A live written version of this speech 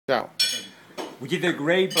Dow. We did a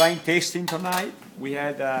great blind tasting tonight. We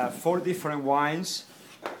had 4 different wines.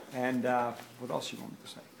 And what else you want me to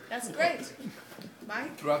say? That's great.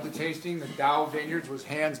 Mike? Throughout the tasting, the DAOU Vineyards was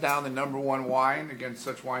hands down the #1 wine against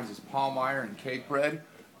such wines as PAHLMEYER and CAKEBREAD.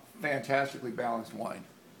 Fantastically balanced wine.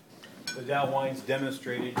 The DAOU wines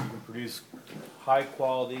demonstrated you can produce high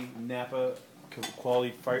quality Napa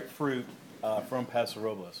quality fruit from Paso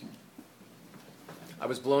Robles. I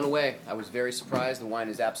was blown away. I was very surprised. The wine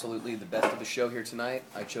is absolutely the best of the show here tonight.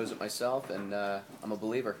 I chose it myself, and I'm a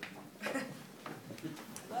believer.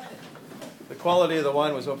 The quality of the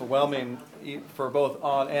wine was overwhelming for both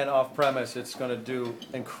on and off premise. It's going to do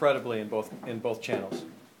incredibly in both channels.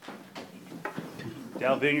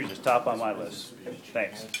 DAOU Vineyards is top on my list.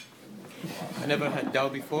 Thanks. I never had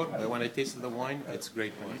DAOU before, but when I tasted the wine, it's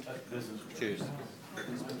great wine. Cheers.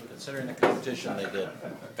 Considering the competition, they did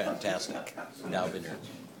fantastic. DAOU Vineyards.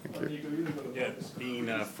 Thank you. Yeah, being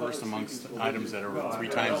first amongst items that are 3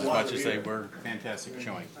 times as much as they were, fantastic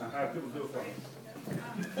showing.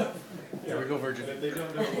 There we go, Virgin. Do I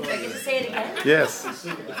get to say it again? Yes.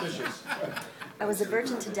 I was a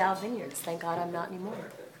virgin to DAOU Vineyards. Thank God I'm not anymore.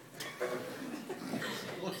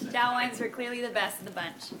 DAOU wines were clearly the best of the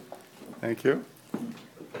bunch. Thank you.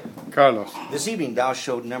 Carlos. This evening, DAOU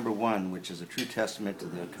showed #1, which is a true testament to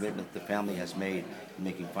the commitment the family has made in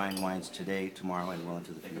making fine wines today, tomorrow, and well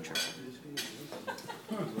into the future.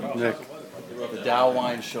 Nick. The DAOU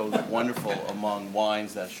wine showed wonderful among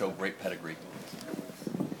wines that show great pedigree.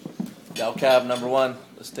 DAOU Cab #1.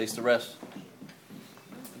 Let's taste the rest.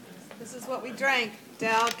 This is what we drank.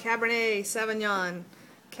 DAOU Cabernet Sauvignon.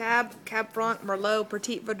 Cab Franc Merlot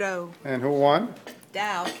Petit Verdot. And who won?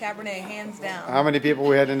 DAOU Cabernet, hands down. How many people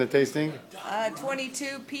we had in the tasting?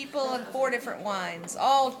 22 people and 4 different wines.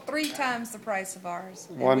 All 3 times the price of ours.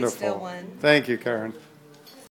 And Wonderful. we still won. Thank you, Karen.